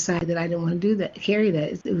just decided that I didn't want to do that, carry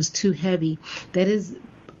that. It was too heavy. That is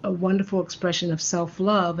a wonderful expression of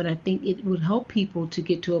self-love, and I think it would help people to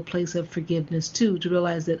get to a place of forgiveness too, to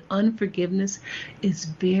realize that unforgiveness is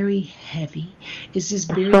very heavy. It's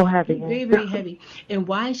just very, so heavy. Very, very heavy. And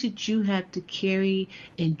why should you have to carry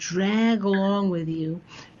and drag along with you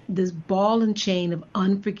this ball and chain of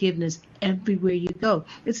unforgiveness everywhere you go?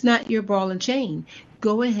 It's not your ball and chain.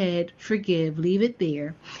 Go ahead, forgive, leave it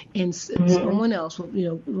there, and someone else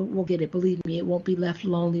will get it. Believe me, it won't be left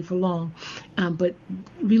lonely for long. But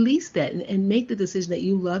release that and make the decision that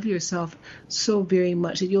you love yourself so very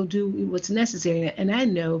much that you'll do what's necessary. And I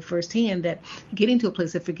know firsthand that getting to a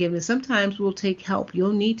place of forgiveness sometimes will take help.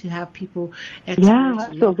 You'll need to have people. Yeah,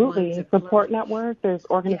 absolutely. Support network. There's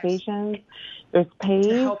organizations. Yes. There's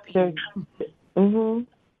PAVE.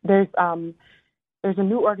 There's a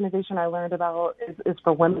new organization I learned about is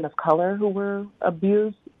for women of color who were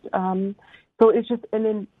abused. So it's just, and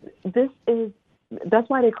then that's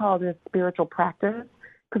why they call this spiritual practice,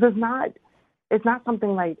 because it's not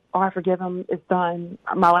something like, oh, I forgive him, it's done,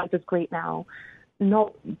 my life is great now.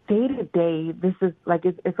 No, day to day, this is like,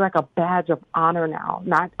 it's like a badge of honor now.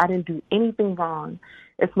 I didn't do anything wrong.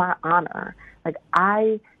 It's my honor. Like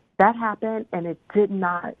that happened and it did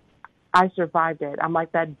not, I survived it. I'm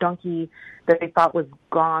like that donkey that they thought was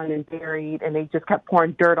gone and buried, and they just kept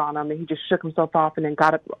pouring dirt on him, and he just shook himself off and then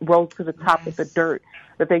rose to the top with the dirt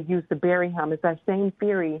that they used to bury him. It's that same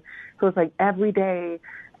theory. So it's like every day,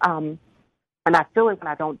 and I feel it when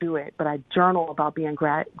I don't do it, but I journal about being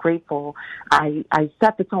grateful. I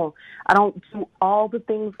set the tone. I don't do all the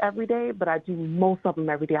things every day, but I do most of them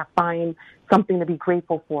every day. I find something to be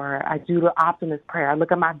grateful for. I do the optimist prayer. I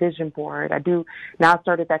look at my vision board. Now I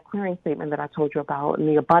started that clearing statement that I told you about, and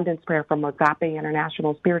the abundance prayer from Agape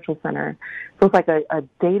International Spiritual Center. So it's like a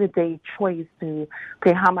day-to-day choice to,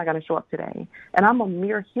 okay, how am I going to show up today? And I'm a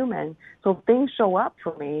mere human, so things show up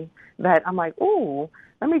for me that I'm like, ooh,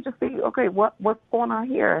 let me just see, okay, what's going on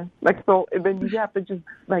here? Like, so then you have to just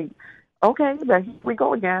like, okay, here we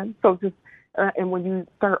go again. So just, and when you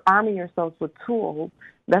start arming yourselves with tools,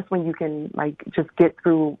 that's when you can like just get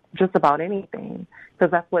through just about anything.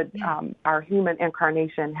 Because that's what our human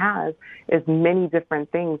incarnation has, is many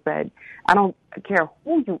different things that I don't care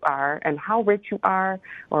who you are and how rich you are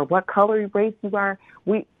or what color race you are.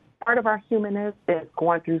 Part of our humanness is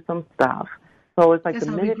going through some stuff. So it's like the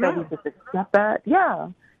minute that we just accept that,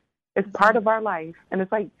 it's part of our life. And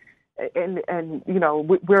it's like, and you know,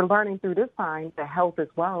 we're learning through this time that health is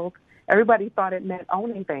wealth. Everybody thought it meant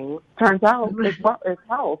owning things. Turns out it's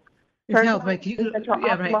health. Turns out your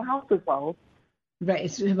optimal health is wealth.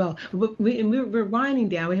 Right. Well, we're winding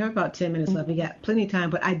down. We have about 10 minutes left. We got plenty of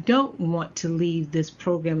time, but I don't want to leave this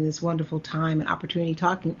program and this wonderful time and opportunity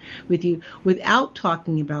talking with you without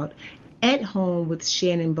talking about At Home with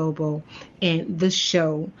Shannon Bobo and the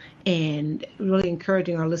show, and really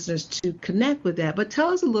encouraging our listeners to connect with that. But tell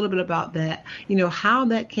us a little bit about that, how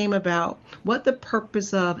that came about, what the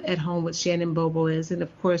purpose of At Home with Shannon Bobo is, and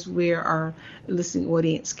of course where our listening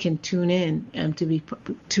audience can tune in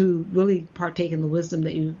to really partake in the wisdom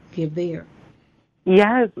that you give there.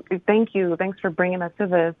 Yes, thank you. Thanks for bringing us to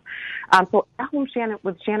this. So At Home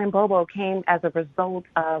with Shannon Bobo came as a result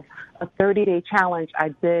of a 30-day challenge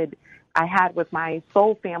I had with my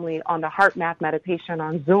soul family on the Heart Math meditation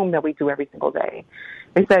on Zoom that we do every single day.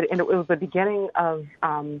 They said, and it was the beginning of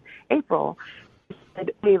April, they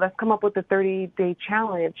said, hey, let's come up with a 30-day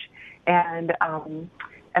challenge.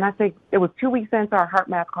 And I said, it was 2 weeks into our Heart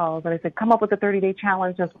Math calls, and I said, come up with a 30-day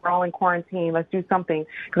challenge since we're all in quarantine. Let's do something.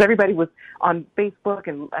 Because everybody was on Facebook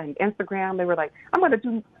and Instagram. They were like,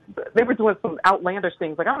 they were doing some outlandish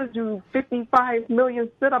things. Like, I'm going to do 55 million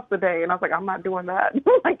sit-ups a day. And I was like, I'm not doing that.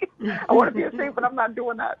 I want to be in shape, but I'm not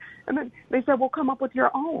doing that. And then they said, well, come up with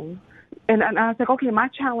your own. And I was like, okay, my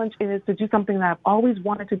challenge is to do something that I've always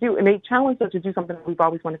wanted to do. And they challenged us to do something that we've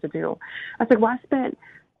always wanted to do. I said, well, I spent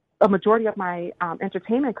a majority of my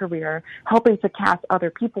entertainment career helping to cast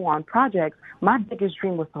other people on projects. My biggest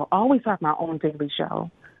dream was to always have my own daily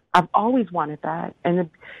show. I've always wanted that, and to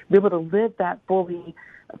be able to live that fully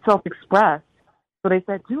self-expressed. So they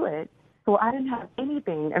said, do it. So I didn't have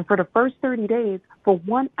anything. And for the first 30 days, for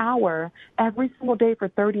 1 hour, every single day for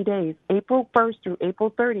 30 days, April 1st through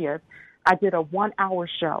April 30th, I did a 1-hour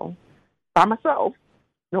show by myself.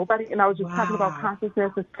 Nobody, and I was just talking about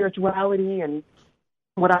consciousness and spirituality and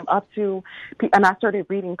what I'm up to. And I started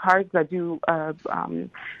reading cards. I do,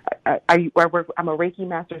 I'm a Reiki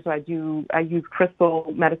master, so I use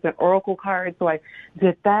crystal medicine oracle cards. So I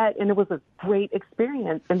did that, and it was a great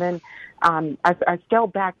experience. And then I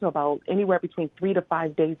scaled back to about anywhere between 3 to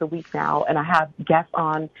 5 days a week now, and I have guests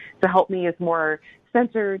on to help me. It's more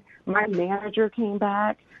centered. My manager came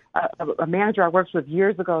back. A manager I worked with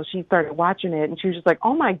years ago, she started watching it, and she was just like,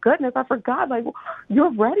 oh, my goodness, I forgot. Like,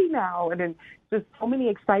 you're ready now. And then just so many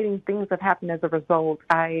exciting things have happened as a result.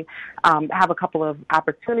 I have a couple of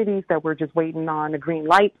opportunities that we're just waiting on a green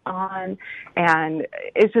light on. And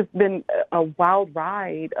it's just been a wild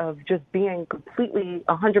ride of just being completely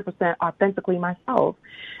 100% authentically myself.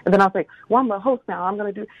 And then I was like, well, I'm the host now. I'm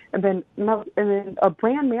going to do. And then a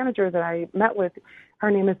brand manager that I met with, her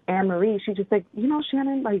name is Anne Marie. She just said,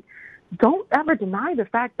 Shannon, like, don't ever deny the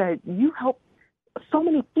fact that you help so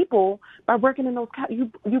many people by working in those.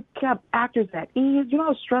 You kept actors at ease. You know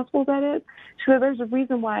how stressful that is. So there's a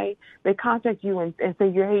reason why they contact you and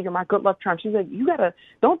say, hey, you're my good luck charm. She's like,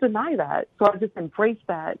 don't deny that. So I just embraced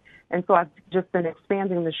that. And so I've just been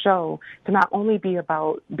expanding the show to not only be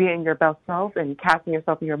about being your best self and casting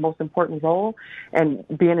yourself in your most important role and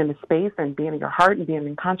being in the space and being in your heart and being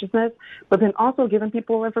in consciousness, but then also giving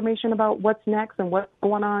people information about what's next and what's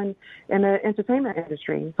going on in the entertainment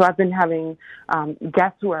industry. So I've been having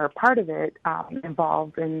guests who are a part of it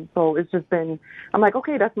involved. And so it's just been, I'm like,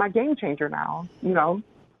 okay, that's my game changer now,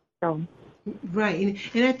 so. Right.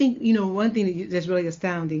 And I think, one thing that's really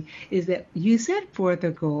astounding is that you set forth a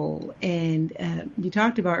goal, and you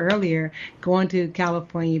talked about earlier going to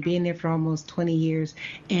California, being there for almost 20 years,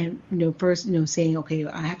 and, first, saying, okay,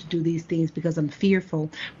 I have to do these things because I'm fearful.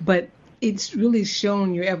 But it's really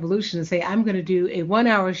shown your evolution to say, I'm going to do a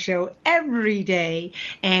 1-hour show every day,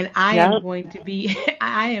 and I am going to be,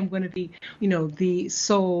 the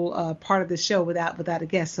sole part of the show without a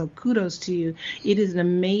guest. So kudos to you. It is an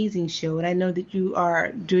amazing show, and I know that you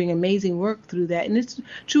are doing amazing work through that, and it's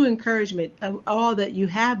true encouragement of all that you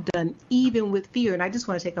have done, even with fear. And I just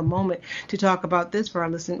want to take a moment to talk about this for our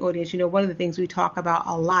listening audience. One of the things we talk about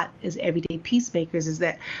a lot as everyday peacemakers is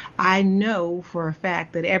that I know for a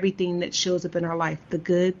fact that everything that shows up in our life, the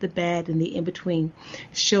good, the bad, and the in-between,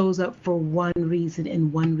 shows up for one reason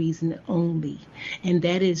and one reason only. And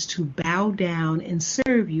that is to bow down and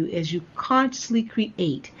serve you as you consciously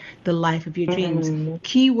create the life of your dreams.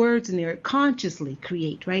 Key words in there, consciously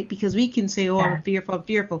create, right? Because we can say, I'm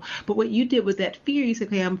fearful. But what you did with that fear, you said,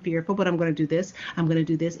 okay, I'm fearful, but I'm going to do this. I'm going to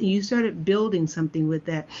do this. And you started building something with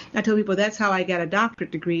that. I tell people that's how I got a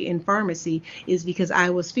doctorate degree in pharmacy, is because I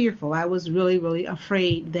was fearful. I was really, really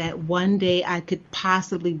afraid that one day I could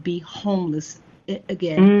possibly be homeless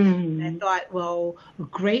again. I thought, well, a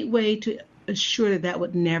great way to sure that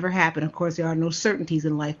would never happen. Of course, there are no certainties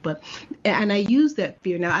in life, and I use that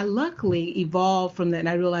fear. Now, I luckily evolved from that, and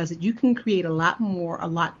I realized that you can create a lot more, a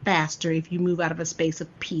lot faster if you move out of a space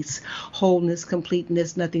of peace, wholeness,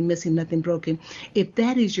 completeness, nothing missing, nothing broken. If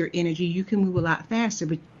that is your energy, you can move a lot faster.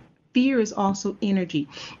 But fear is also energy.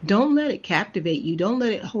 Don't let it captivate you. Don't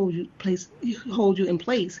let it hold you in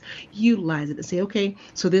place. Utilize it and say, okay,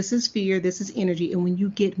 so this is fear, this is energy. And when you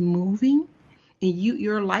get moving, and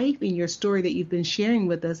your life and your story that you've been sharing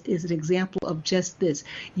with us is an example of just this.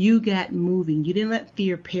 You got moving. You didn't let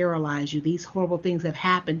fear paralyze you. These horrible things have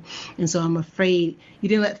happened. And so I'm afraid you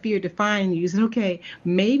didn't let fear define you. You said, okay,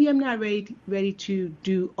 maybe I'm not ready to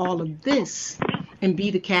do all of this and be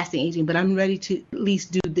the casting agent, but I'm ready to at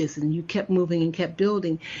least do this. And you kept moving and kept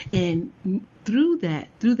building. And through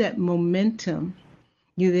that momentum,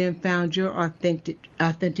 you then found your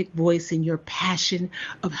authentic voice and your passion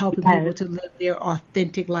of helping people to live their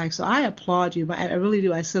authentic life. So I applaud you. I really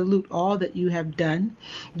do. I salute all that you have done.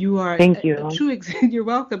 You are Thank you. You're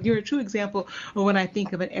welcome. You're a true example of when I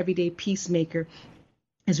think of an everyday peacemaker.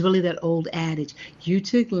 It's really that old adage. You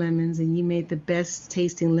took lemons and you made the best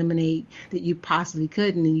tasting lemonade that you possibly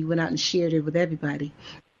could, and then you went out and shared it with everybody.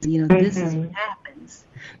 This is what happens.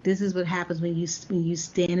 This is what happens when you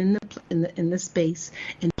stand in the space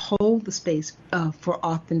and hold the space for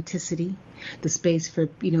authenticity, the space for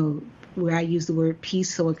where I use the word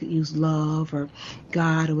peace. Someone could use love or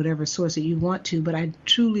God or whatever source that you want to. But I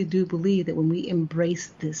truly do believe that when we embrace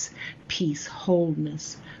this peace,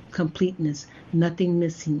 wholeness, completeness, nothing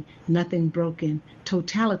missing, nothing broken,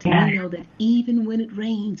 totality, we know that even when it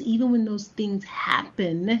rains, even when those things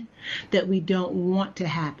happen that we don't want to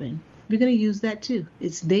happen, we're going to use that too.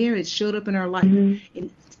 It's there. It showed up in our life. And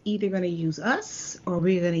it's either going to use us or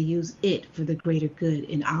we're going to use it for the greater good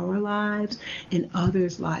in our lives and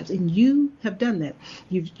others' lives. And you have done that.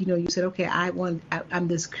 You said, okay, I'm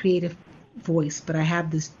this creative voice, but I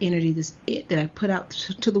have this energy, this it that I put out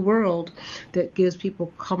to the world that gives people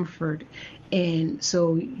comfort. And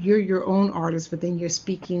so you're your own artist, but then you're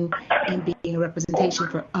speaking and being a representation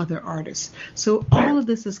for other artists. So all of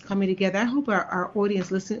this is coming together. I hope our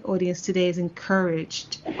listening audience today is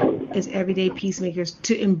encouraged as everyday peacemakers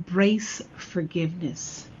to embrace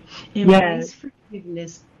forgiveness. Embrace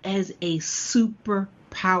forgiveness as a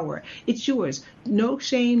superpower. It's yours. No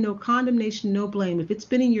shame, no condemnation, no blame. If it's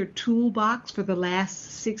been in your toolbox for the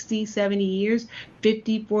last 60, 70 years,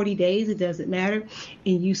 50, 40 days, it doesn't matter.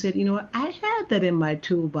 And you said, you know what, I had that in my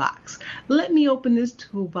toolbox. Let me open this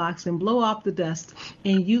toolbox and blow off the dust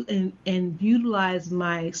and utilize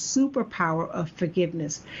my superpower of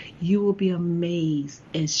forgiveness. You will be amazed,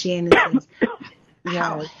 as Shannon says,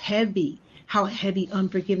 how heavy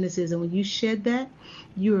unforgiveness is. And when you shed that,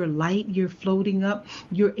 you're light, you're floating up,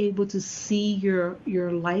 you're able to see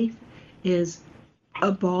your life is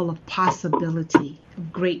a ball of possibility,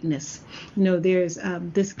 of greatness. There's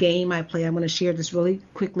this game I play. I'm going to share this really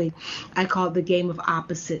quickly. I call it the game of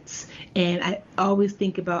opposites. And I always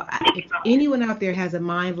think about if anyone out there has a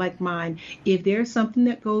mind like mine, if there's something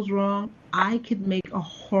that goes wrong, I could make a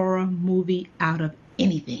horror movie out of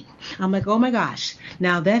anything. I'm like, oh my gosh,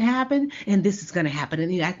 now that happened and this is going to happen.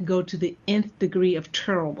 And I can go to the nth degree of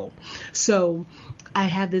terrible. So I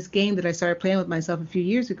have this game that I started playing with myself a few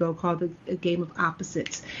years ago called the game of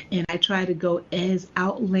opposites. And I try to go as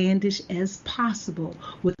outlandish as possible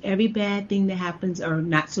with every bad thing that happens or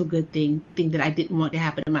not so good thing that I didn't want to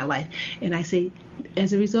happen in my life. And I say,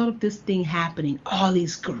 as a result of this thing happening, all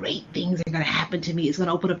these great things are going to happen to me. It's going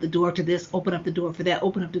to open up the door to this, open up the door for that,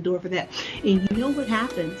 open up the door for that. And you know what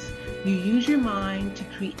happens? You use your mind to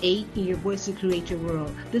create and your voice to create your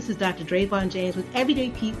world. This is Dr. Drayvon James with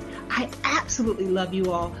Everyday Peace. I absolutely love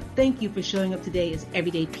you all. Thank you for showing up today as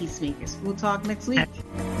Everyday Peacemakers. We'll talk next week.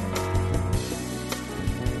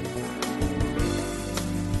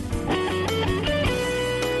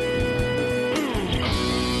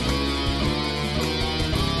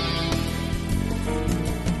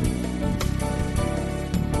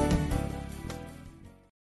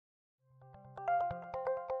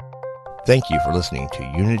 Thank you for listening to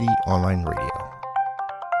Unity Online Radio,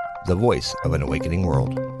 the voice of an awakening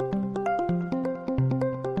world.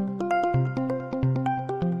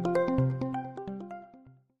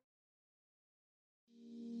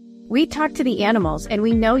 We talk to the animals, and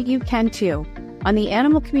we know you can too. On the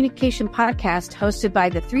Animal Communication Podcast, hosted by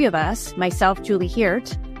the three of us, myself, Julie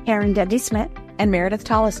Hiert, Erin Dudley-Smith, and Meredith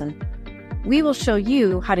Tollison. We will show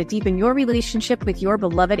you how to deepen your relationship with your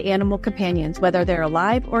beloved animal companions, whether they're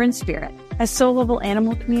alive or in spirit. As soul-level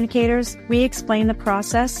animal communicators, we explain the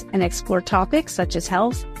process and explore topics such as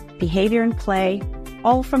health, behavior and play,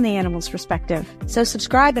 all from the animal's perspective. So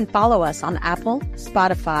subscribe and follow us on Apple,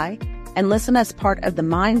 Spotify, and listen as part of the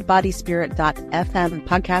MindBodySpirit.fm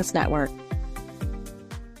podcast network.